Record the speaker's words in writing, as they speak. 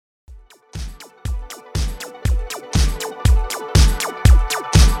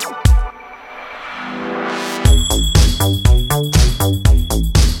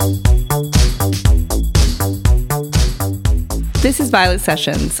Violet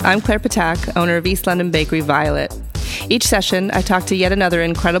Sessions. I'm Claire Patak, owner of East London bakery Violet. Each session, I talk to yet another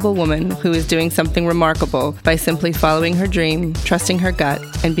incredible woman who is doing something remarkable by simply following her dream, trusting her gut,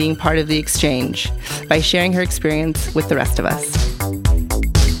 and being part of the exchange, by sharing her experience with the rest of us.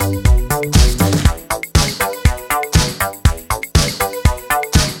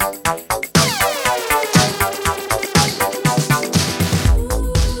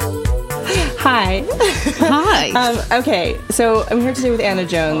 Hi. Hi. Okay, so I'm here today with Anna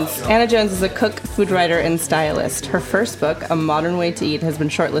Jones. Anna Jones is a cook, food writer, and stylist. Her first book, A Modern Way to Eat, has been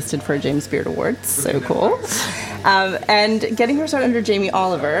shortlisted for a James Beard Award. So cool. And getting her started under Jamie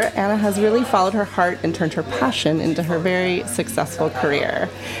Oliver, Anna has really followed her heart and turned her passion into her very successful career.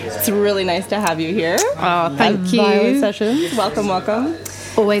 It's really nice to have you here. Oh, thank you. Violet Sessions. Welcome, welcome.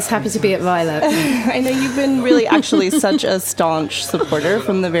 Always happy to be at Violet. I know you've been really actually such a staunch supporter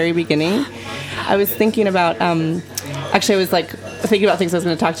from the very beginning. I was thinking about, actually I was like thinking about things I was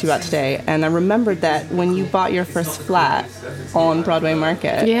going to talk to you about today, and I remembered that when you bought your first flat on Broadway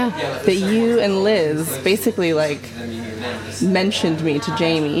Market, that you and Liz basically like mentioned me to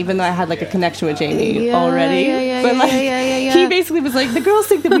Jamie, even though I had like a connection with Jamie already. He basically was like, the girls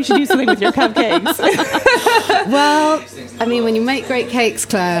think that we should do something with your cupcakes. Well, I mean, when you make great cakes,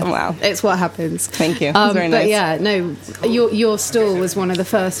 Claire, wow, it's what happens. Thank you. Very nice. But yeah, no, your stall was one of the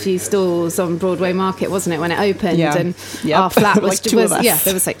first few stalls on Broadway Market, wasn't it, when it opened? Yeah. And our flat was, like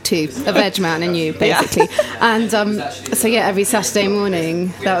there was like two, a veg man and you, basically. And so yeah, every Saturday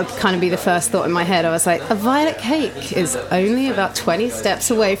morning, that would kind of be the first thought in my head. I was like, a Violet cake is only about 20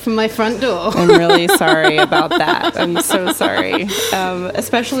 steps away from my front door. I'm really sorry about that. I'm so sorry.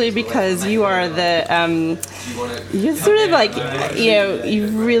 Especially because you are you're sort of like,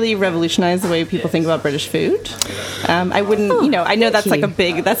 you've really revolutionized the way people think about British food. I wouldn't, I know that's like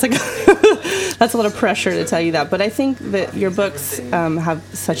that's a lot of pressure to tell you that, but I think that your books have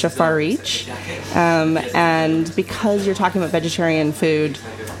such a far reach. And because you're talking about vegetarian food,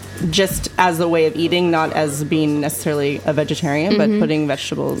 just as a way of eating, not as being necessarily a vegetarian, but putting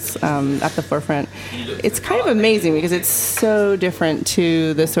vegetables at the forefront. It's kind of amazing because it's so different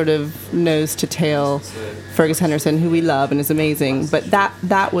to the sort of nose-to-tail Fergus Henderson, who we love and is amazing. But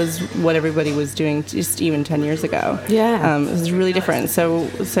that was what everybody was doing just even 10 years ago. Yeah. It was really different.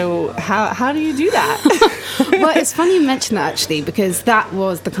 So how do you do that? Well, it's funny you mention that, actually, because that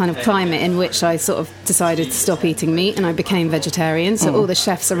was the kind of climate in which I sort of decided to stop eating meat and I became vegetarian. So all the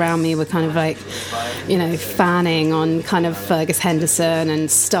chefs around me were kind of like, fanning on kind of Fergus Henderson and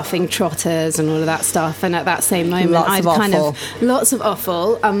stuffing trotters and all of that stuff. And at that same moment, lots of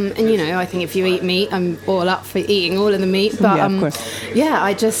offal. And I think if you eat meat, I'm all up for eating all of the meat. But of course.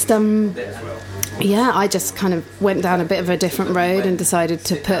 I just kind of went down a bit of a different road and decided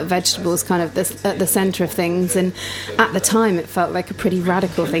to put vegetables kind of at the centre of things. And at the time, it felt like a pretty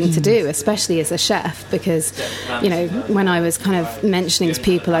radical thing to do, especially as a chef, because, when I was kind of mentioning to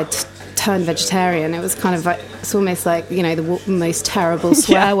people I'd turned vegetarian, it was kind of like, it's almost like, the most terrible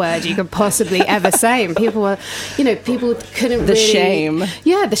swear word you could possibly ever say. And people were, people couldn't the shame.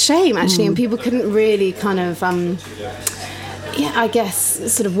 Yeah, the shame, actually. And people couldn't really kind of... I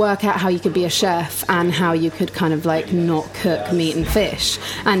guess sort of work out how you could be a chef and how you could kind of like not cook meat and fish.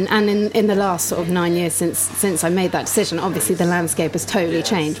 And in the last sort of 9 years since I made that decision, obviously the landscape has totally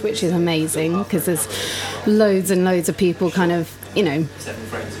changed, which is amazing because there's loads and loads of people kind of,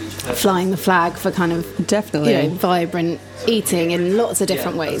 flying the flag for kind of definitely vibrant eating in lots of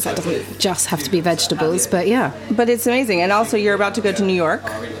different ways. That doesn't just have to be vegetables, but yeah. But it's amazing. And also you're about to go to New York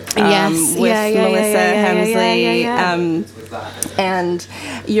with Melissa Hemsley. And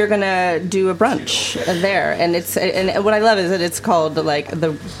you're gonna do a brunch there, and what I love is that it's called like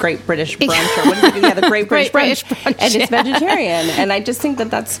the Great British Brunch, or what do you do? Yeah, the Great British Brunch, and it's vegetarian, and I just think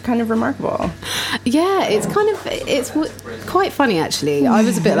that that's kind of remarkable. Yeah, it's quite funny actually. I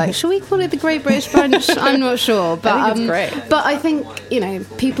was a bit like, should we call it the Great British Brunch? I'm not sure, but I think it's great. But I think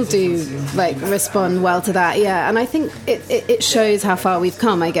people do like respond well to that. Yeah, and I think it shows how far we've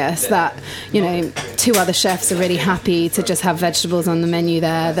come. I guess that 2 other chefs are really happy to just have vegetables on the menu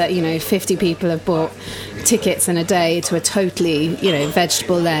there, that 50 people have bought tickets in a day to a totally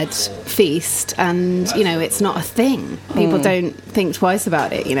vegetable-led feast, and it's not a thing. People don't think twice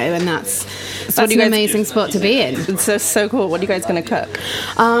about it, and that's an amazing spot to be in. It's so cool. What are you guys going to cook?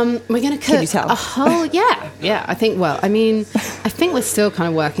 We're going to cook Can you tell? a whole I think we're still kind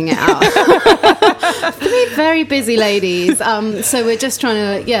of working it out. 3 very busy ladies, so we're just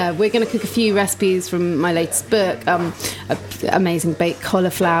trying to we're going to cook a few recipes from my latest book, amazing baked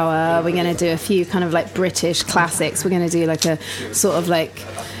cauliflower. We're going to do a few kind of like British classics. We're going to do like a sort of like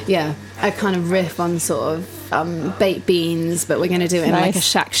a kind of riff on sort of baked beans, but we're going to do it in like a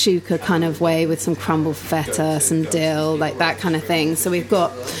shakshuka kind of way with some crumbled feta, some dill, like that kind of thing. So we've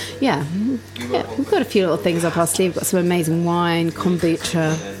got, we've got a few little things up our sleeve. We've got some amazing wine,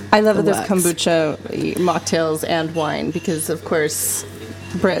 kombucha. I love that there's kombucha, mocktails, and wine because, of course,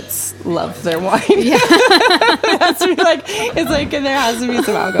 Brits love their wine. Yeah. It's like there has to be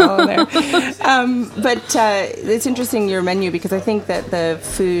some alcohol in there. But it's interesting, your menu, because I think that the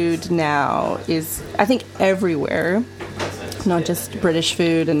food now is, I think, everywhere, not just British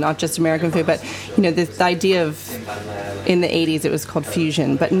food and not just American food, but, the idea of, in the 80s, it was called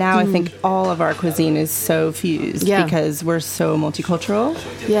fusion. But now I think all of our cuisine is so fused because we're so multicultural.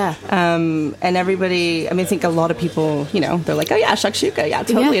 Yeah. And everybody, I think a lot of people, they're like, oh yeah, shakshuka. Yeah,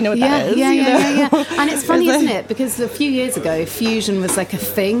 totally. I know what that is. Yeah. And it's funny, isn't it? Because a few years ago, fusion was like a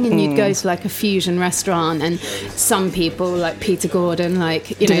thing, and you'd go to like a fusion restaurant, and some people, like Peter Gordon,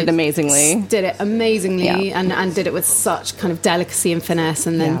 did it amazingly. And did it with such kind of delicacy and finesse.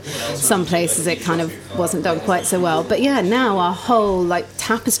 And then some places it kind of wasn't done quite so well. But now our whole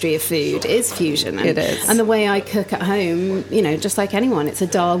tapestry of food is fusion. And, it is. And the way I cook at home, just like anyone, it's a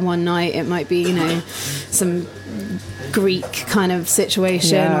dal one night, it might be, some Greek kind of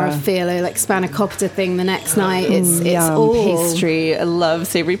situation or a phyllo, like spanakopita thing the next night. It's all pastry. I love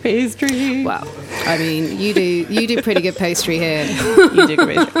savory pastry. Well, you do pretty good pastry here. You do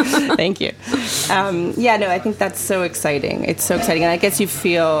good pastry. Thank you. I think that's so exciting. It's so exciting, and I guess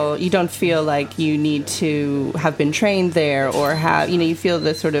you don't feel like you need to have been trained there or have you feel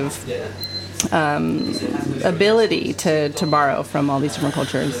the sort of ability to borrow from all these different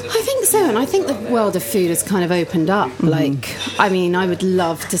cultures. I think so, and I think the world of food has kind of opened up. I would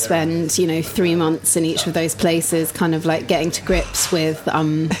love to spend 3 months in each of those places, kind of like getting to grips with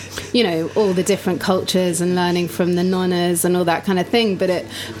all the different cultures and learning from the nonnas and all that kind of thing. But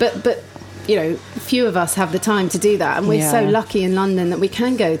few of us have the time to do that, and we're so lucky in London that we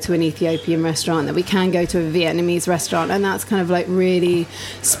can go to an Ethiopian restaurant, that we can go to a Vietnamese restaurant, and that's kind of like really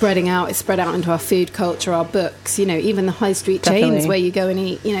spreading out. It's spread out into our food culture, our books, even the high street chains where you go and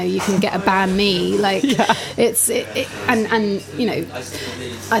eat, you can get a banh mi,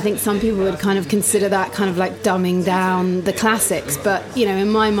 I think some people would kind of consider that kind of like dumbing down the classics, but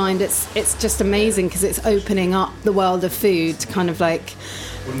in my mind it's just amazing because it's opening up the world of food to kind of like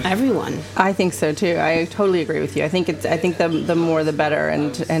everyone. I think so too. I totally agree with you. I think the more the better,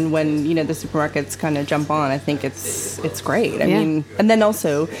 and when the supermarkets kind of jump on, I think it's great. I mean, and then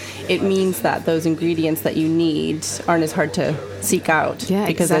also it means that those ingredients that you need aren't as hard to seek out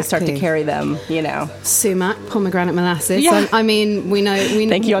because they start to carry them. Sumac, pomegranate molasses. Yeah. We know.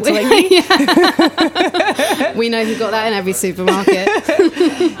 Thank you, Auntie Leggy. We know who got that in every supermarket.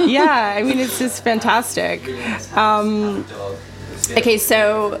 Yeah, it's just fantastic. Okay,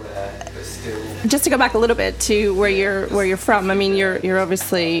 so just to go back a little bit to where you're from. You're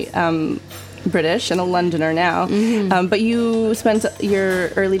obviously British and a Londoner now, but you spent your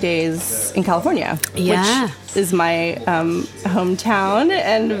early days in California, which is my hometown,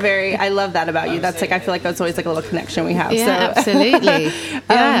 and I love that about you. That's I feel like that's always like a little connection we have. Yeah, so. Absolutely.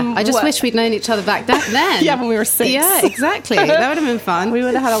 I just wish we'd known each other back then. Yeah, when we were 6. Yeah, exactly. That would have been fun. We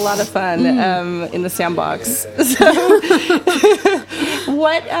would have had a lot of fun in the sandbox. So,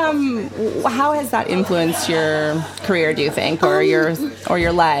 how has that influenced your career, do you think, or your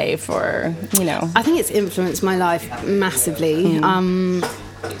life, or I think it's influenced my life massively.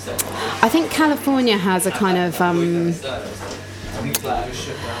 I think California has a kind of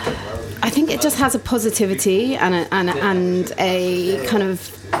I think it just has a positivity and a kind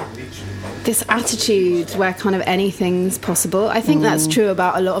of this attitude where kind of anything's possible. I think that's true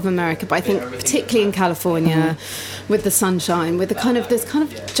about a lot of America, but I think particularly in California, with the sunshine, with there's kind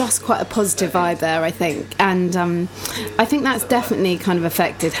of just quite a positive vibe there, I think. And I think that's definitely kind of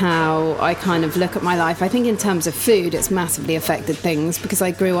affected how I kind of look at my life. I think in terms of food, it's massively affected things because I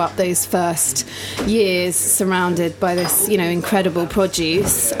grew up those first years surrounded by this, incredible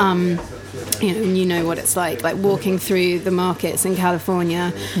produce. And what it's like walking through the markets in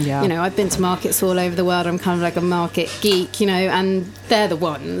California. Yeah. I've been to markets all over the world. I'm kind of like a market geek, and they're the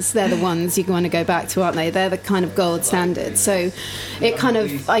ones you want to go back to, aren't they? They're the kind of gold standard. So it kind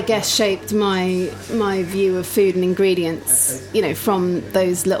of, I guess, shaped my view of food and ingredients, from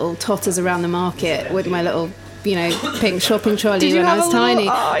those little totters around the market with my little pink shopping trolley when I was tiny.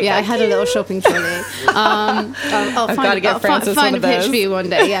 I had a little shopping trolley. I've got to get Francis find one of those. A pitch for you one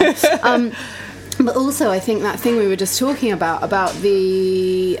day. Yeah. But also, I think that thing we were just talking about I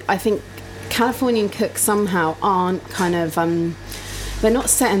think Californian cooks somehow aren't kind of they're not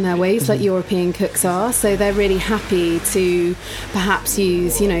set in their ways like European cooks are. So they're really happy to perhaps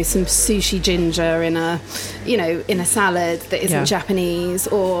use, some sushi ginger in a salad that isn't Japanese,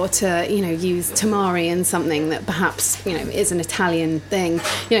 or to, use tamari in something that perhaps, is an Italian thing.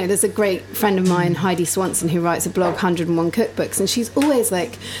 There's a great friend of mine, Heidi Swanson, who writes a blog, 101 Cookbooks, and she's always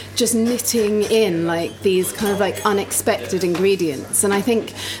like just knitting in like these kind of like unexpected ingredients. And I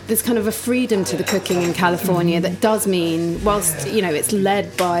think there's kind of a freedom to the cooking in California that does mean, whilst, it's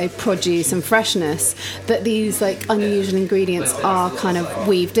led by produce and freshness, that these like unusual ingredients are kind of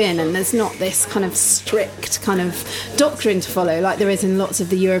weaved in, and there's not this kind of strict kind of doctrine to follow like there is in lots of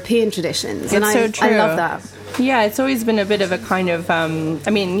the European traditions. And so true. I love that. Yeah, it's always been a bit of a kind of,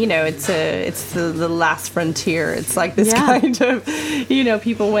 it's the last frontier. It's like this kind of,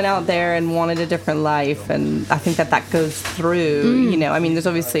 people went out there and wanted a different life, and I think that goes through, there's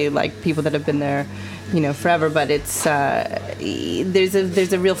obviously like people that have been there, forever, but it's,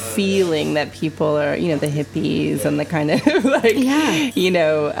 there's a real feeling that people are, the hippies and the kind of like,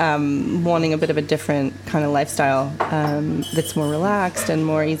 wanting a bit of a different kind of lifestyle, that's more relaxed and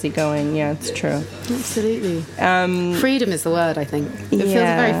more easygoing. Yeah, it's true. Absolutely. Freedom is the word, I think. It feels a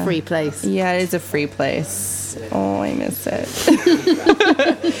very free place. Yeah, it is a free place. Oh, I miss it.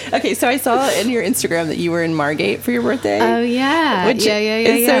 Okay, so I saw in your Instagram that you were in Margate for your birthday. Oh, yeah. Which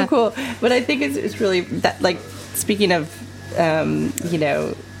is so cool. But I think it's really, that, like, speaking of,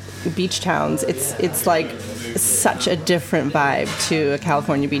 beach towns, it's like such a different vibe to a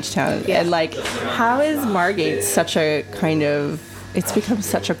California beach town. Yeah. And, like, how is Margate such a kind of, it's become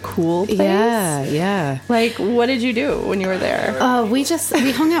such a cool place? Yeah. Like, what did you do when you were there? We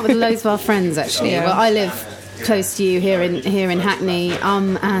hung out with loads of our friends, actually. Yeah. Well, I live close to you here in Hackney,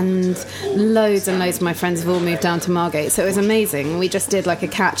 and loads and loads of my friends have all moved down to Margate, so it was amazing. We just did like a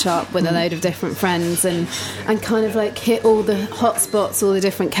catch up with a load of different friends, and kind of like hit all the hot spots, all the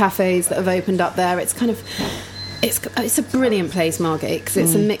different cafes that have opened up there. It's kind of, it's a brilliant place, Margate, because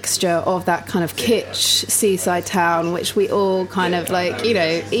it's a mixture of that kind of kitsch seaside town, which we all kind of like,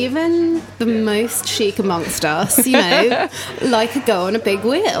 even the most chic amongst us, like a go on a big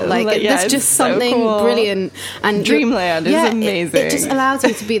wheel. Like there's just something so cool. Brilliant. And Dreamland is amazing. It just allows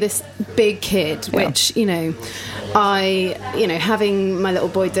you to be this big kid, which, I, having my little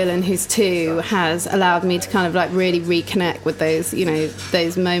boy Dylan, who's 2, has allowed me to kind of like really reconnect with those,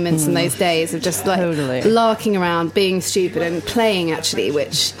 those moments and those days of just like larking around, being stupid and playing, actually,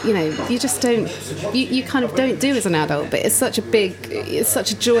 which, you just don't, you kind of don't do as an adult, but it's such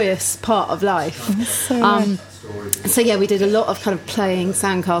a joyous part of life. So yeah, we did a lot of kind of playing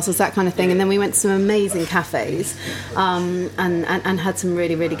sandcastles, that kind of thing, and then we went to some amazing cafes, and had some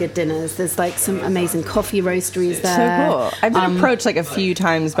really, really good dinners. There's like some amazing coffee roasteries there. So cool. I've been approached like a few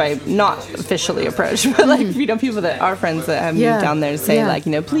times by, not officially approached, but like people that are friends that have moved down there to say like,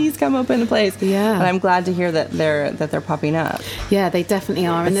 please come open a place. Yeah. And I'm glad to hear that they're popping up. Yeah, they definitely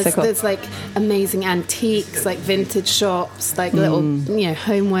are. And there's like amazing antiques, like vintage shops, like little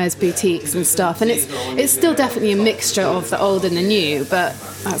homewares boutiques and stuff. And it's still definitely a mixture of the old and the new, but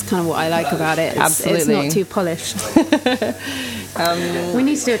that's kind of what I like about it. It's not too polished. We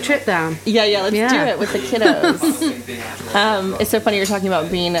need to do a trip down. Yeah, let's do it with the kiddos. It's so funny you're talking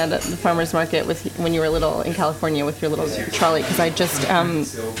about being at the farmer's market when you were little in California with your little Charlie, because I just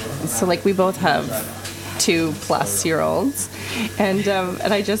so like we both have 2+-year-olds, and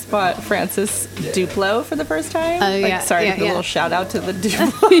I just bought Francis Duplo for the first time. Oh, yeah. Sorry, a little shout out to the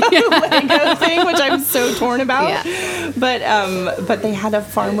Duplo Lego thing, which I'm so torn about. Yeah. But they had a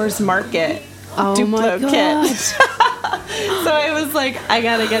farmer's market Duplo kit. So I was like, I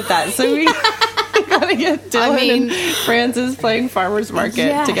gotta get that. So we gotta get Dylan and Francis playing farmer's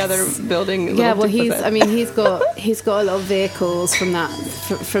market together, building. Yeah, well, he's got a lot of vehicles from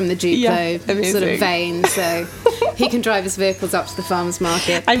the Duplo sort of vein, so he can drive his vehicles up to the farmer's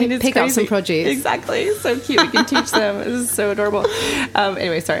market. Pick up some produce. Exactly, so cute. We can teach them. This is so adorable.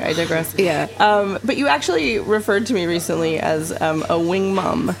 Anyway, sorry, I digress. Yeah. But you actually referred to me recently as a wing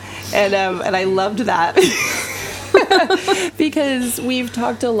mom, and I loved that. Because we've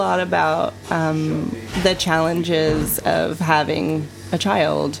talked a lot about the challenges of having a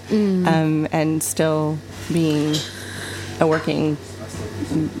child and still being a working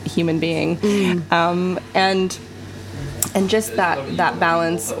human being, and just that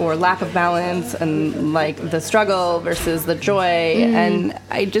balance or lack of balance, and like the struggle versus the joy. And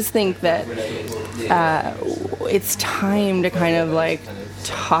I just think that it's time to kind of like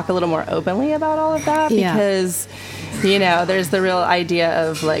talk a little more openly about all of that, because there's the real idea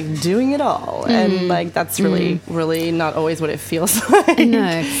of like doing it all, and like that's really not always what it feels like.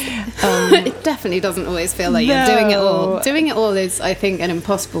 No. It definitely doesn't always feel like you're doing it all. Doing it all is, I think, an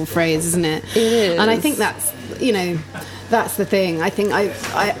impossible phrase, isn't it? It is. And I think that's, that's the thing. I think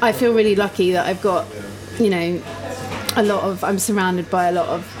I feel really lucky that I've got, I'm surrounded by a lot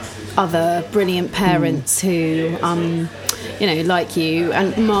of other brilliant parents who, like you,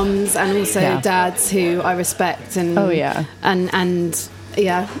 and mums, and also dads who I respect. And and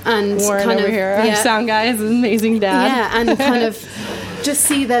Warren kind over of, here, our sound guy is an amazing dad. Yeah, and kind of just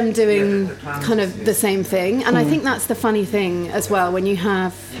see them doing kind of the same thing. And I think that's the funny thing as well, when you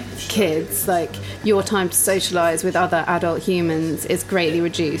have kids, like, your time to socialise with other adult humans is greatly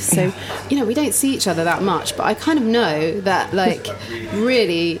reduced. So, we don't see each other that much, but I kind of know that, like,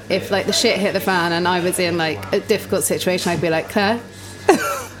 really, if, like, the shit hit the fan and I was in, like, a difficult situation, I'd be like, Claire,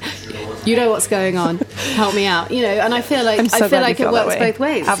 you know what's going on, help me out, and I feel like it works both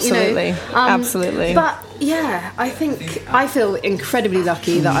ways. Absolutely. Absolutely. But yeah, I think I feel incredibly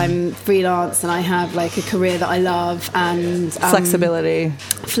lucky that I'm freelance and I have, like, a career that I love, and flexibility.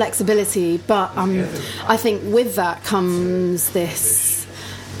 But I think with that comes this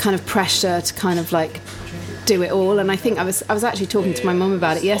kind of pressure to kind of, like, do it all. And I think I was actually talking to my mum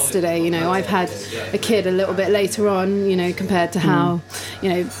about it yesterday. I've had a kid a little bit later on, compared to how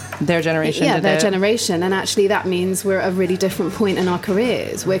their generation generation, and actually that means we're at a really different point in our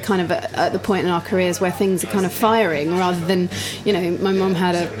careers. We're kind of at the point in our careers where things are kind of firing, rather than my mum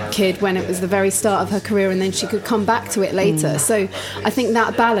had a kid when it was the very start of her career, and then she could come back to it later. So I think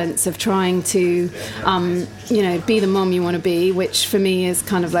that balance of trying to be the mom you want to be, which for me is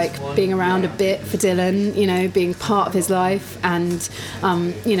kind of like being around a bit for Dylan, being part of his life, and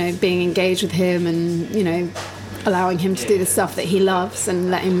being engaged with him, and allowing him to do the stuff that he loves, and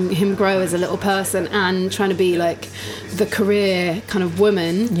letting him grow as a little person, and trying to be, like, the career kind of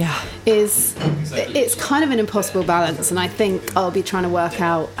woman, it's kind of an impossible balance. And I think I'll be trying to work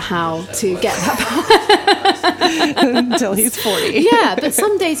out how to get that until he's 40. Yeah, but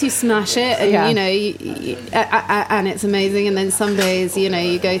some days you smash it, and and it's amazing, and then some days you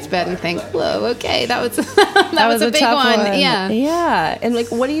go to bed and think, whoa, okay, that was that was a big one. Yeah. And, like,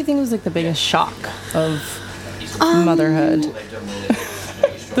 what do you think was, like, the biggest shock of motherhood?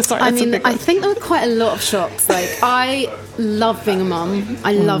 I think there were quite a lot of shocks. Like, I love being a mum.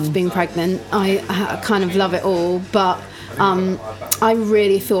 I love being pregnant. I kind of love it all. But I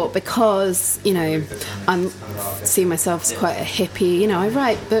really thought, because, I see myself as quite a hippie, I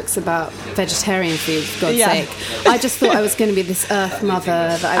write books about vegetarian food, for God's sake. I just thought I was going to be this earth mother,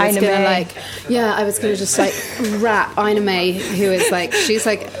 that I was going to, I was going to just, like, rap Ina May, who is, like, she's,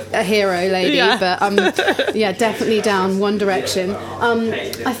 like, a hero lady, but, definitely down One Direction.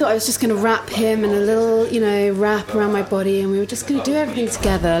 I thought I was just going to wrap him in a little, wrap around my body, and we were just going to do everything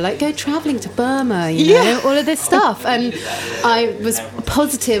together, like go travelling to Burma, all of this stuff. And I was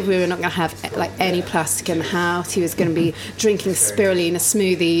positive we were not going to have, like, any plastic in the house. He was going to be drinking spirulina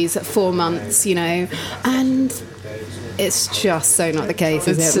smoothies at 4 months, and it's just so not the case,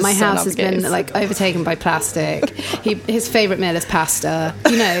 is it? My house has been, like, overtaken by plastic. His favourite meal is pasta,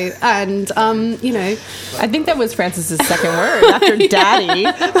 and I think that was Francis's second word after daddy.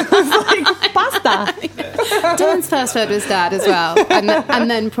 It was like pasta. Dylan's first word was dad as well, and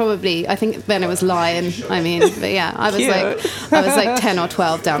then probably, I think then it was lion. But yeah, I was like 10 or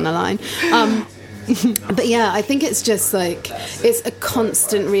 12 down the line. But yeah, I think it's just, like, it's a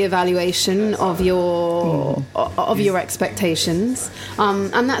constant reevaluation of your expectations,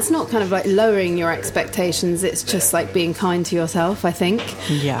 and that's not kind of like lowering your expectations. It's just like being kind to yourself, I think,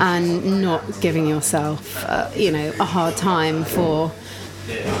 and not giving yourself a hard time for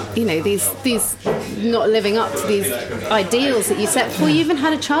these not living up to these ideals that you set before you even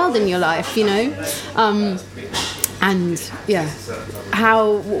had a child in your life, and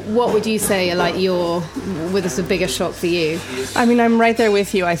what would you say, like, was the biggest shock for you? I'm right there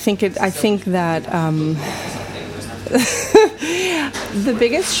with you. I think that the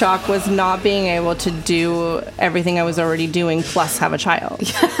biggest shock was not being able to do everything I was already doing plus have a child.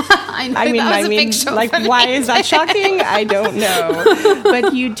 I mean, big shock, like, why is that shocking? I don't know.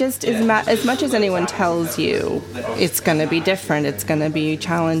 But you just, as much as anyone tells you, it's going to be different, it's going to be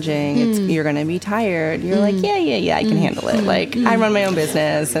challenging, you're going to be tired, you're like, yeah, I can handle it. Like, I run my own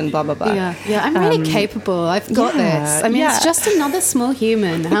business and blah, blah, blah. Yeah, I'm really capable. I've got this. It's just another small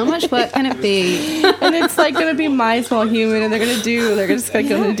human. How much work can it be? And it's, like, going to be my small human, and they're just going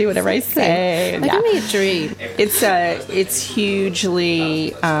to do whatever I say. Give me a dream. It's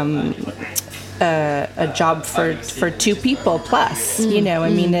hugely a job for two people plus.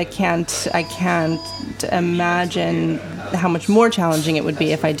 I can't imagine how much more challenging it would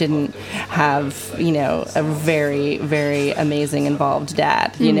be if I didn't have, a very, very amazing involved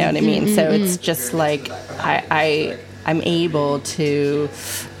dad. You know what I mean? So it's just like I'm able to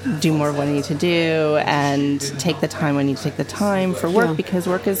do more of what I need to do and take the time I need to take the time for work, because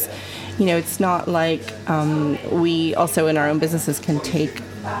work is, it's not like we also in our own businesses can take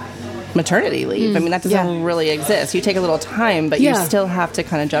maternity leave. I mean, that doesn't really exist. You take a little time, but you still have to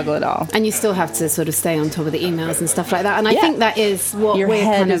kind of juggle it all. And you still have to sort of stay on top of the emails and stuff like that. And I think that is what your we're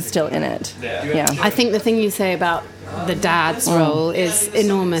head kind of, is still in it. Yeah. I think the thing you say about the dad's role is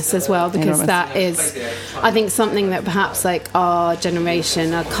enormous as well, because that is, I think, something that perhaps like our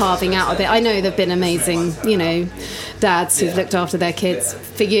generation are carving out a bit. I know there've been amazing, dads who've looked after their kids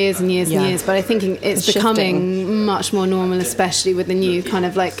for years and years and years, but I think it's becoming much more normal, especially with the new kind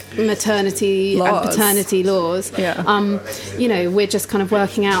of like maternity and paternity laws. We're just kind of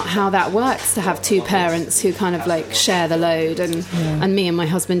working out how that works to have two parents who kind of like share the load, and me and my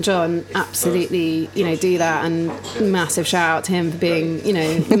husband John absolutely do that, and massive shout out to him for being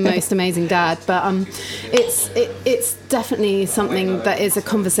the most amazing dad. But it's definitely something that is a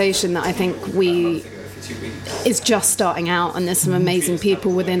conversation that I think is just starting out, and there's some amazing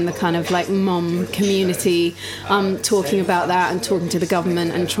people within the kind of like mom community talking about that and talking to the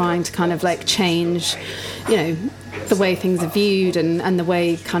government and trying to kind of like change the way things are viewed and the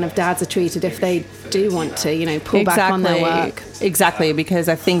way kind of dads are treated if they do want to pull back on their work. Exactly, because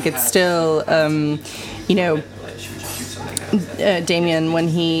I think it's still Damien, when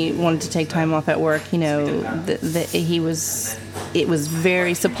he wanted to take time off at work, it was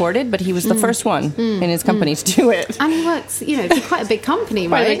very supported, but he was the first one in his company to do it. And he works, for quite a big company,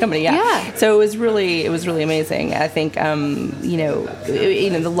 right? Quite a big company, yeah. So it was really amazing. I think,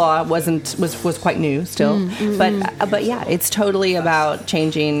 the law was quite new still, but yeah, it's totally about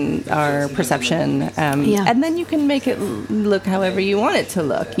changing our perception, and then you can make it look however you want it to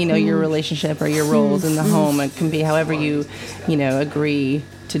look. Your relationship or your roles in the home, it can be however you agree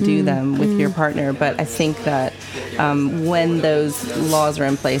to do them with your partner. But I think that when those laws are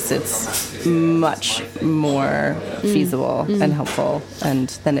in place, it's much more feasible and helpful, and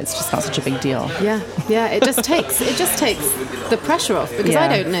then it's just not such a big deal. It just takes the pressure off, because I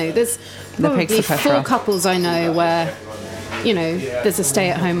don't know, there's probably 4 couples I know where there's a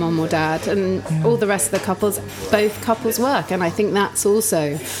stay-at-home mom or dad, and all the rest of the couples, both couples work. And I think that's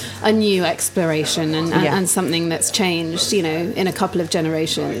also a new exploration and something that's changed, in a couple of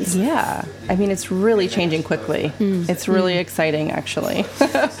generations. Yeah. I mean, it's really changing quickly. It's really exciting, actually.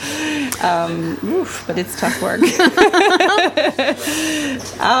 But it's tough work.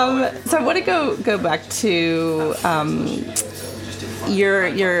 So I want to go back to your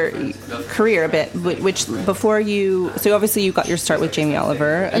career a bit, which before you, so obviously you got your start with Jamie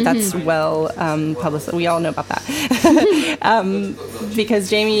Oliver. That's well publicized. We all know about that. Because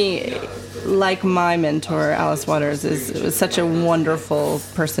Jamie, like my mentor, Alice Waters, was such a wonderful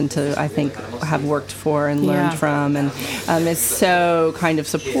person to, I think, have worked for and learned from, and is so kind of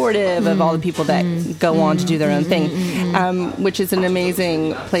supportive of all the people that go on to do their own thing, which is an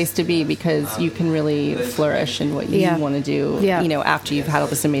amazing place to be, because you can really flourish in what you want to do, after you've had all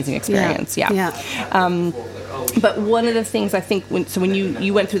this amazing experience. But one of the things I think, when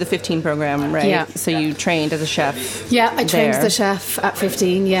you went through the 15 program, right? Yeah. So you trained as a chef. Yeah, I trained as a chef at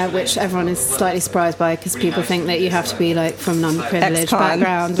 15. Yeah, which everyone is slightly surprised by, because people think that you have to be like from an underprivileged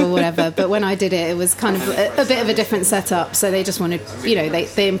background or whatever. But when I did it was kind of a bit of a different setup. So they just wanted,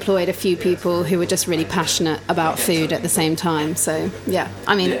 they employed a few people who were just really passionate about food at the same time. So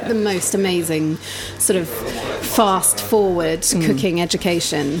the most amazing sort of fast forward cooking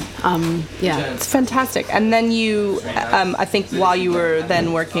education. It's fantastic. And then you, I think while you were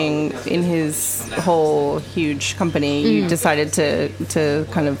then working in his whole huge company, you decided to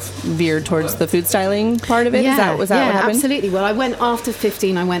kind of veer towards the food styling part of it? Was that what happened? Absolutely. Well, I went after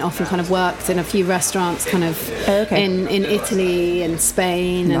 15, I went off and kind of worked in a few restaurants kind of in Italy and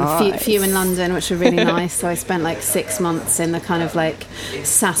Spain, and a few in London, which were really nice. So I spent like 6 months in the kind of like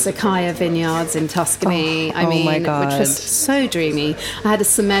Sassicaia vineyards in Tuscany. Which was so dreamy. I had a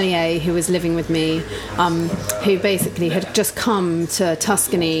sommelier who was living with me, who basically had just come to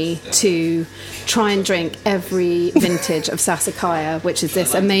Tuscany to try and drink every vintage of Sassicaia, which is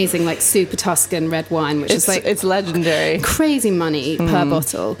this amazing like super Tuscan red wine, which is like, it's legendary, crazy money per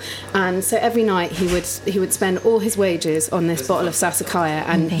bottle. And so every night he would spend all his wages on this bottle of Sassicaia,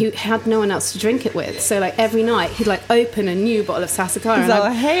 and he had no one else to drink it with. So like every night he'd like open a new bottle of Sassicaia, and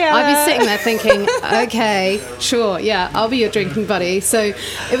I'd be sitting there thinking, okay, sure, yeah, I'll be your drinking buddy. So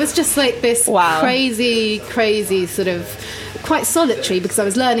it was just like this crazy crazy sort of quite solitary, because I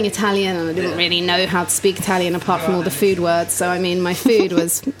was learning Italian and I didn't really know how to speak Italian apart from all the food words. So I mean, my food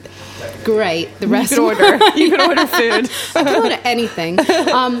was great. The rest you could order food. I could order anything.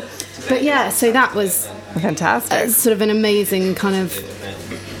 But yeah, so that was fantastic. Sort of an amazing kind of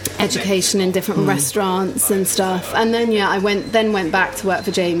education in different restaurants and stuff. And then I went back to work for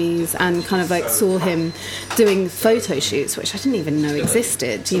Jamie's and kind of like saw him doing photo shoots, which I didn't even know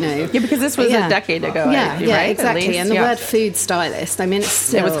existed, you know. Yeah, because this was a decade ago. Right? Exactly. And the word food stylist, I mean, it's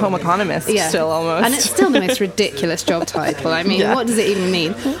still, it was home economist still almost. And it's still the most ridiculous job title. I mean, what does it even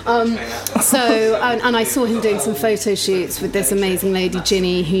mean? And I saw him doing some photo shoots with this amazing lady,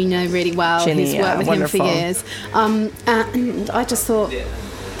 Ginny, who you know really well, who's worked with wonderful. him for years. And I just thought,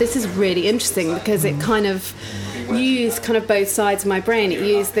 this is really interesting, because it kind of used kind of both sides of my brain. It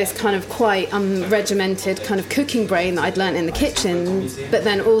used this kind of quite regimented kind of cooking brain that I'd learnt in the kitchen, but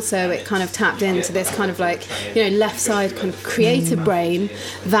then also it kind of tapped into this kind of like, you know, left side kind of creative brain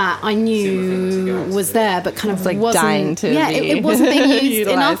that I knew was there, but kind of like wasn't dying to it wasn't being used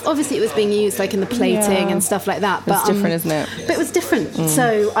enough. Obviously it was being used like in the plating and stuff like that, but it's different, isn't it? But it was different.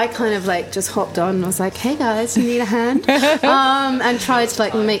 So I kind of like just hopped on and was like, hey guys, you need a hand? And tried to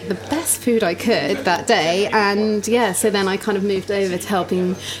like make the best food I could that day. And so then I kind of moved over to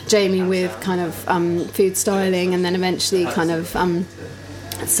helping Jamie with kind of food styling, and then eventually kind of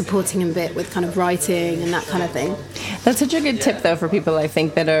supporting him a bit with kind of writing and that kind of thing. That's such a good tip, though, for people, I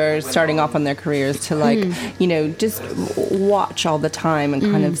think, that are starting off on their careers to, like, you know, just watch all the time and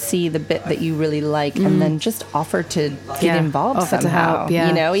kind of see the bit that you really like and then just offer to get involved offer somehow. To help,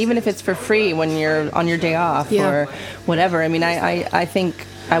 you know, even if it's for free when you're on your day off or whatever. I mean, I think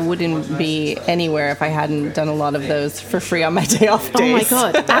I wouldn't be anywhere if I hadn't done a lot of those for free on my day off days. Oh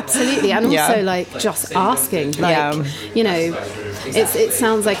my God, absolutely. And also like just asking, like, you know, it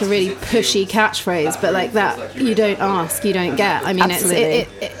sounds like a really pushy catchphrase, but like that, you don't ask, you don't get. I mean,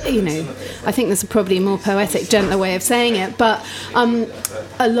 it's you know, I think there's probably a more poetic, gentler way of saying it, but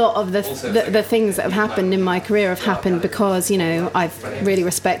a lot of the things that have happened in my career have happened because, you know, I've really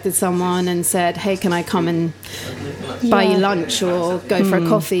respected someone and said, hey, can I come and buy you lunch or go for a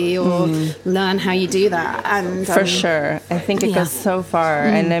coffee or learn how you do that? And for sure, I think it goes so far.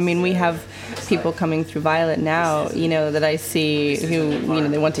 And I mean, we have people coming through Violet now, you know, that I see who, you know,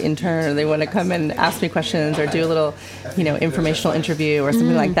 they want to intern or they want to come and ask me questions or do a little, you know, informational interview or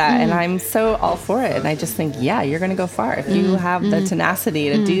something like that. And I'm so all for it. And I just think, you're going to go far. If you have the tenacity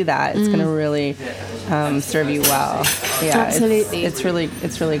to do that, it's going to really serve you well. Yeah, absolutely. It's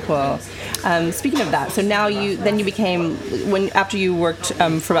really cool. Speaking of that, so now you became, after you worked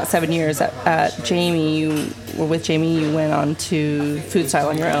for about 7 years at Jamie, you went on to food style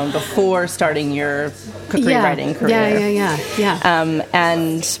on your own before starting your cookery writing career. Yeah.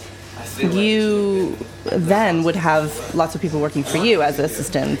 And you then would have lots of people working for you as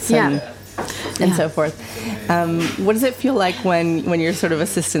assistants and so forth. What does it feel like when your sort of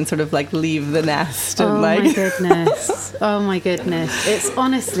assistants sort of like leave the nest? And Oh my goodness. It's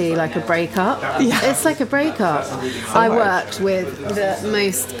honestly like a breakup. It's like a breakup. I worked with the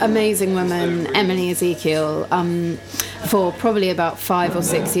most amazing woman, Emily Ezekiel, for probably about 5 or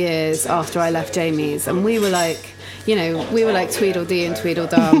 6 years after I left Jamie's, and we were like, you know, we were like Tweedledee and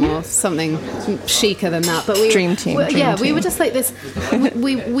Tweedledum or something chicer than that. But Dream team. We were just like this.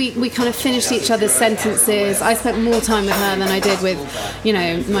 We kind of finished each other's sentences. I spent more time with her than I did with, you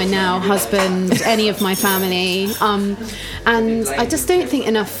know, my now husband, any of my family. And I just don't think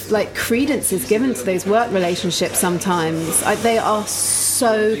enough like credence is given to those work relationships sometimes. They are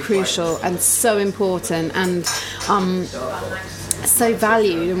so crucial and so important and so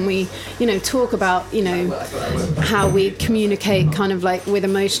valued, and we, you know, talk about, you know, how we communicate kind of like with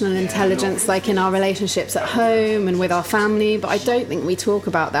emotional intelligence, like in our relationships at home and with our family, but I don't think we talk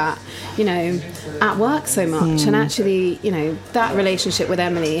about that, you know, at work so much. And actually, you know, that relationship with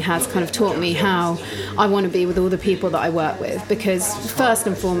Emily has kind of taught me how I want to be with all the people that I work with, because first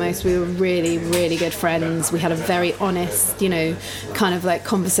and foremost, we were really, really good friends. We had a very honest, you know, kind of like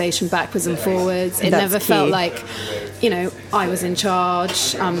conversation backwards and forwards. It never felt like, you know, I was in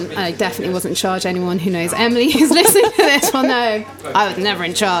charge. I definitely wasn't in charge. Anyone who knows Emily who's listening to this will know I was never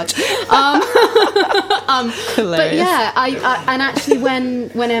in charge. But yeah, I and actually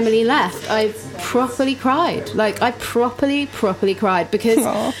when Emily left, I properly cried. Like I properly cried,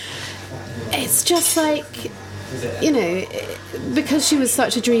 because it's just like, you know, because she was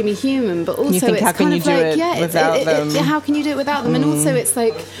such a dreamy human, but also think, it's how can kind you of do like, it without them? How can you do it without them? And also it's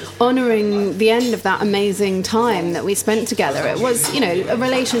like honouring the end of that amazing time that we spent together. It was, you know, a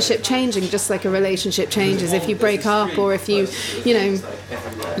relationship changing, just like a relationship changes if you break up, or if you know,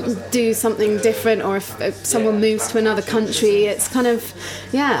 do something different, or if someone moves to another country. It's kind of,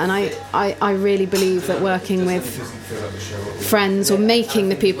 yeah, and I really believe that working with friends, or making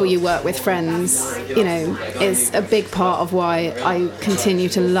the people you work with friends, you know, is a big part of why I continue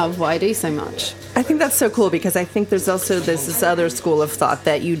to love what I do so much. I think that's so cool, because I think there's also this other school of thought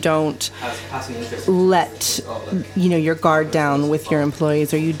that you don't let, you know, your guard down with your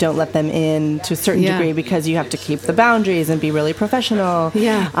employees, or you don't let them in to a certain degree, because you have to keep the boundaries and be really professional.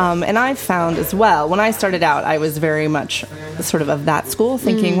 And I found as well, when I started out, I was very much sort of that school,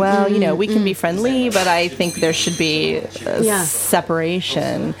 thinking, well, you know, we can be friendly, but I think there should be a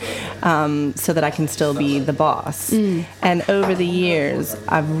separation, so that I can still be the boss. And over the years,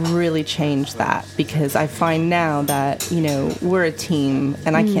 I've really changed that, because I find now that, you know, we're a team,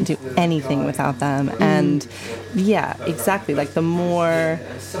 and I can't do anything without them. And yeah, exactly. Like, the more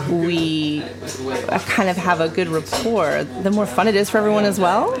we kind of have a good rapport, the more fun it is for everyone as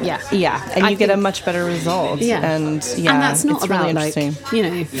well. And you get a much better result. And that's not it's about, really like, you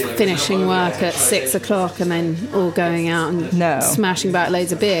know, finishing work at 6 o'clock and then all going out and smashing back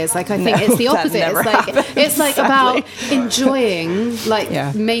loads of beers. Like, I think it's the opposite. It's like about enjoying,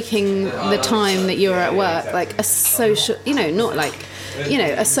 like, making the time that you're at work like a social, you know, not like, you know,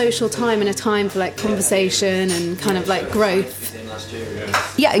 a social time, and a time for like conversation and kind of like growth.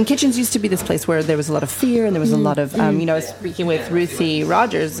 Yeah, and kitchens used to be this place where there was a lot of fear, and there was a lot of, you know, I was speaking with Ruthie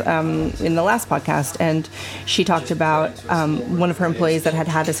Rogers in the last podcast, and she talked about one of her employees that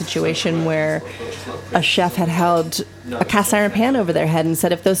had a situation where a chef had held a cast iron pan over their head and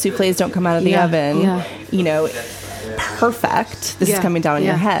said, if those soufflés don't come out of the oven, you know, perfect, this is coming down on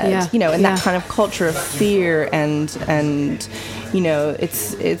your head, you know, and that kind of culture of fear, and you know,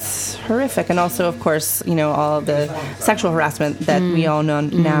 it's horrific. And also, of course, you know, all of the sexual harassment that we all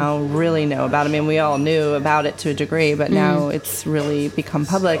now really know about. I mean, we all knew about it to a degree, but now it's really become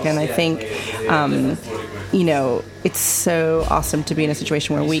public. And I think, you know, it's so awesome to be in a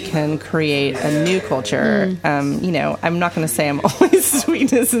situation where we can create a new culture. You know, I'm not going to say I'm always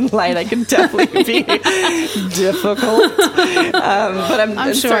sweetness and light. I can definitely be difficult. But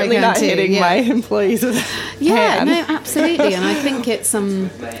I'm sure certainly not hitting my employees with a hand. No, absolutely. And I think it's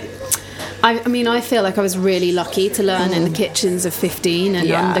I mean, I feel like I was really lucky to learn in the kitchens of 15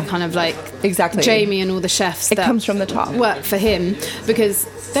 and under kind of like Jamie and all the chefs that comes from the top, work for him, because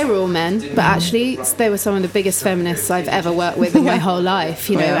they were all men, but actually they were some of the biggest feminists I've ever worked with in my whole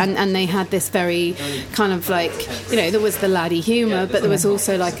life, you know, and they had this very kind of like, you know, there was the laddie humour, but there was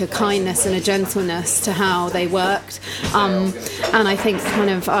also like a kindness and a gentleness to how they worked, and I think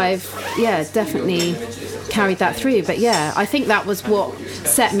kind of I've definitely carried that through. But I think that was what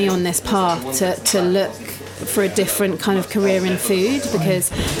set me on this path to look for a different kind of career in food,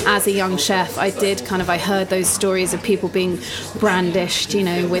 because as a young chef I heard those stories of people being brandished, you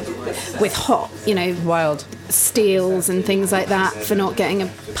know, with hot, you know, wild steels and things like that for not getting a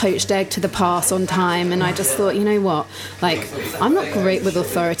poached egg to the pass on time. And I just thought, you know what, like, I'm not great with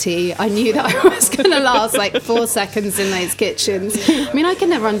authority. I knew that I was going to last like 4 seconds in those kitchens. I mean, I can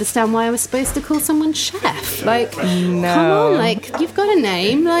never understand why I was supposed to call someone chef. Like, come on, like, you've got a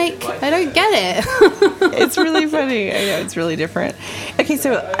name. Like, I don't get it. It's really funny. I know, it's really different. Okay,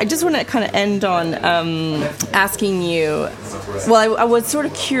 so I just want to kind of end on asking you, well, I was sort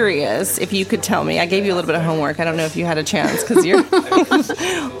of curious if you could tell me. I gave you a little bit of homework. I don't know if you had a chance because you're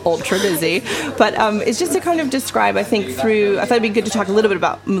ultra busy, but it's just to kind of describe. I think I thought it'd be good to talk a little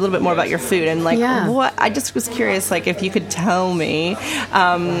bit more about your food, and like what I just was curious, like if you could tell me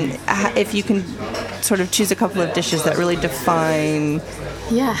if you can sort of choose a couple of dishes that really define.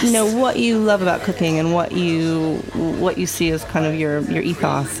 Yes. You know, what you love about cooking and what you see as kind of your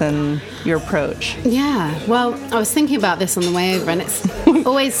ethos and your approach. Yeah. Well, I was thinking about this on the way over, and it's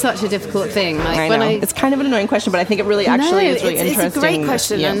always such a difficult thing. Like, I know. It's kind of an annoying question, but I think it really actually is really interesting. It's a great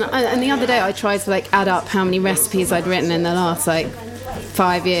question. Yeah. And the other day I tried to like add up how many recipes I'd written in the last like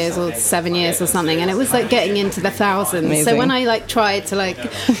 5 years or 7 years or something, and it was like getting into the thousands. Amazing. So when I like tried to like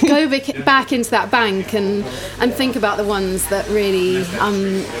go back into that bank and think about the ones that really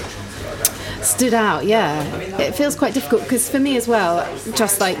stood out. Yeah, it feels quite difficult because for me as well,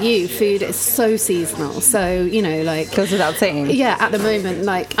 just like you, food is so seasonal. So like goes without saying. Yeah, at the moment,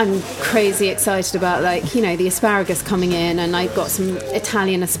 like I'm crazy excited about like the asparagus coming in, and I got some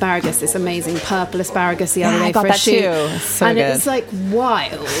Italian asparagus, this amazing purple asparagus the other day for a shoot, and it was like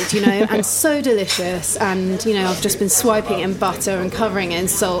wild, and so delicious, and I've just been swiping it in butter and covering it in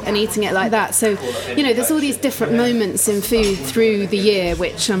salt and eating it like that. So there's all these different moments in food through the year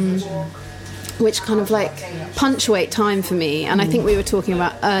which kind of like punctuate time for me. And I think we were talking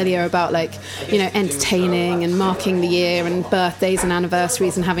about earlier about like entertaining and marking the year and birthdays and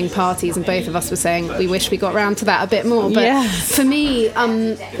anniversaries and having parties, and both of us were saying we wish we got round to that a bit more. But for me,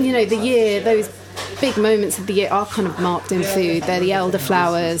 the year, those big moments of the year are kind of marked in food. They're the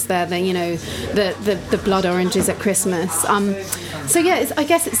elderflowers, they're the blood oranges at Christmas. So yeah, I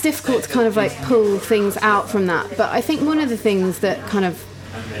guess it's difficult to kind of like pull things out from that. But I think one of the things that kind of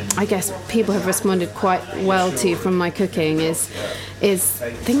I guess people have responded quite well to from my cooking is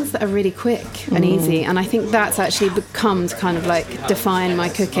things that are really quick and easy, and I think that's actually become to kind of like define my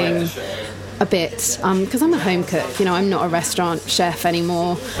cooking a bit, because I'm a home cook. I'm not a restaurant chef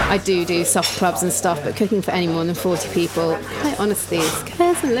anymore. I do soft clubs and stuff, but cooking for any more than 40 people, quite honestly,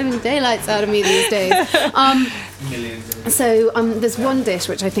 scares the living daylights out of me these days. So there's one dish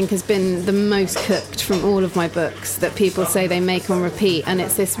which I think has been the most cooked from all of my books that people say they make on repeat, and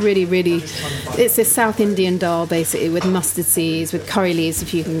it's this it's this South Indian dal basically with mustard seeds, with curry leaves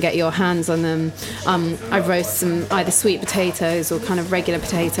if you can get your hands on them. I roast some either sweet potatoes or kind of regular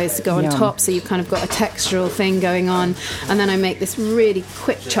potatoes to go on top, so you've kind of got a textural thing going on, and then I make this really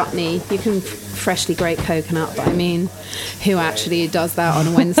quick chutney. You can freshly grate coconut, but I mean, who actually does that on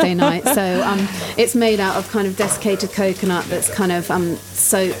a Wednesday night? So it's made out of kind of desiccated coconut that's kind of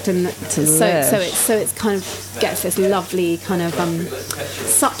soaked, and so it's kind of gets this lovely kind of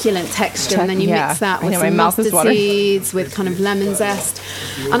succulent texture, and then you mix that with some mustard seeds with kind of lemon zest.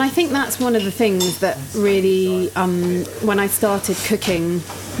 And I think that's one of the things that really when I started cooking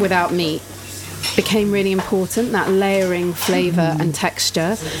without meat became really important, that layering flavour and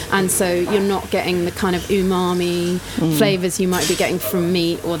texture. And so you're not getting the kind of umami flavours you might be getting from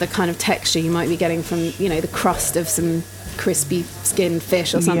meat, or the kind of texture you might be getting from the crust of some crispy skinned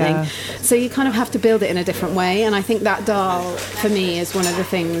fish or something. So you kind of have to build it in a different way, and I think that dal for me is one of the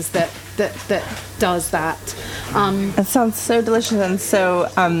things that does that. It sounds so delicious and so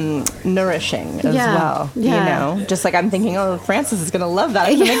nourishing as well. Just like I'm thinking, Frances is going to love that.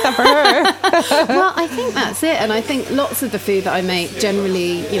 I can make that for her. Well, I think that's it. And I think lots of the food that I make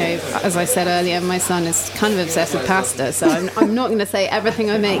generally, as I said earlier, my son is kind of obsessed with pasta, so I'm not going to say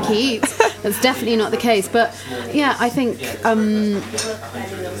everything I make he eats. That's definitely not the case. But yeah, I think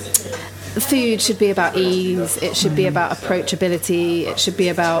food should be about ease. It should be about approachability. It should be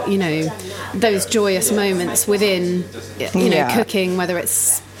about those joyous moments within cooking, whether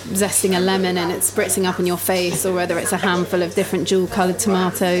it's zesting a lemon and it's spritzing up in your face, or whether it's a handful of different dual coloured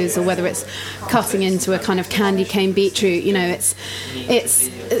tomatoes, or whether it's cutting into a kind of candy cane beetroot.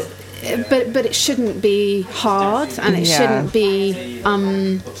 But it shouldn't be hard, and it shouldn't be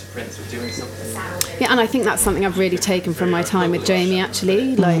and I think that's something I've really taken from my time with Jamie,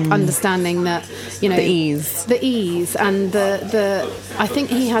 actually, like understanding that the ease and the I think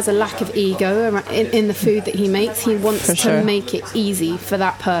he has a lack of ego in the food that he makes. He wants to make it easy for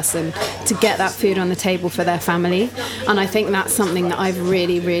that person to get that food on the table for their family, and I think that's something that I've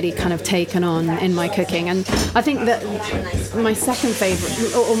really, really kind of taken on in my cooking. And I think that my second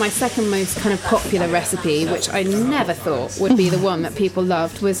favourite, or my second most kind of popular recipe, which I never thought would be the one that people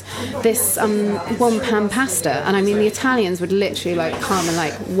loved, was this one-pan pasta. And I mean, the Italians would literally like come and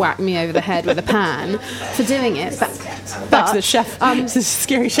like whack me over the head with a pan for doing it. But back to the chef, the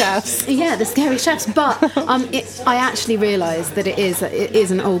scary chefs. Yeah, the scary chefs. But I actually realised that it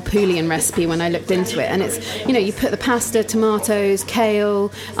is an old Pulian recipe when I looked into it. And it's, you put the pasta, tomatoes, kale,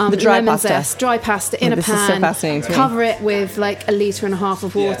 the dry lemon pasta. Zest, dry pasta in a pan, is so fascinating to me. Cover it with like 1.5 litres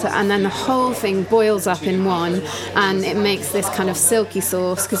of water, and then the whole thing boils up in one, and it makes this kind of silky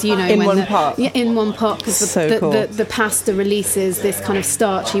sauce, because in one pot. Yeah, in one pot, because the pasta releases this kind of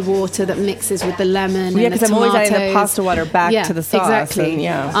starchy water that mixes with the lemon. Yeah, because I'm always adding the pasta water back to the sauce. Exactly.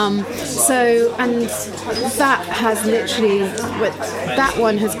 And, so, and that has literally, that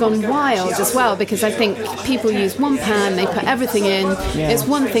one has gone wild as well, because I think people use one pan, they put everything in, it's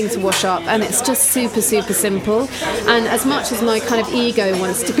one thing to wash up, and it's just super, super simple. And as much as my kind of ego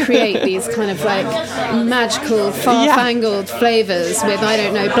wants to create these kind of like magical, far-fangled flavors with, I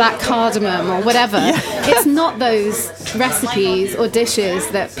don't know, black cardamom or whatever, it's not those recipes or dishes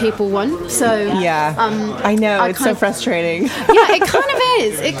that people want. So I know, it's so frustrating. It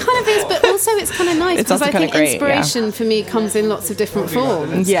kind of is, but also it's kind of nice, because I think inspiration for me comes in lots of different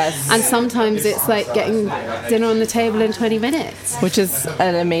forms. Yes. And sometimes it's like getting dinner on the table in 20 minutes. Which is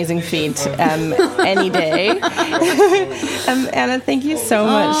an amazing feat any day. Anna, thank you so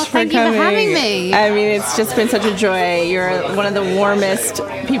much for coming. Thank you for having me. I mean, it's just been such a joy. You're one of the warmest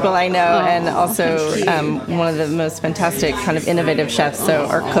people I know, and also one of the most fantastic kind of innovative chefs,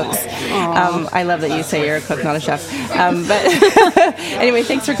 or cooks. I love that you say you're a cook, not a chef. But anyway,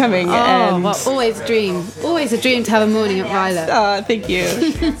 thanks for coming. Well, always a dream. Always a dream to have a morning at Violet. Thank you.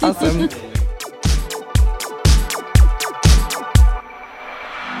 Awesome.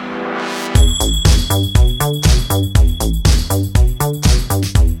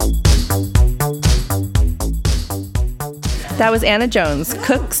 That was Anna Jones,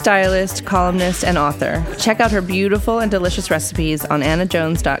 cook, stylist, columnist, and author. Check out her beautiful and delicious recipes on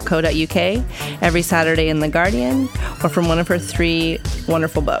annajones.co.uk every Saturday in The Guardian, or from one of her 3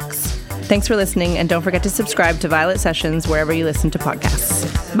 wonderful books. Thanks for listening, and don't forget to subscribe to Violet Sessions wherever you listen to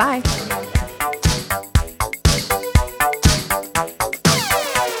podcasts. Bye.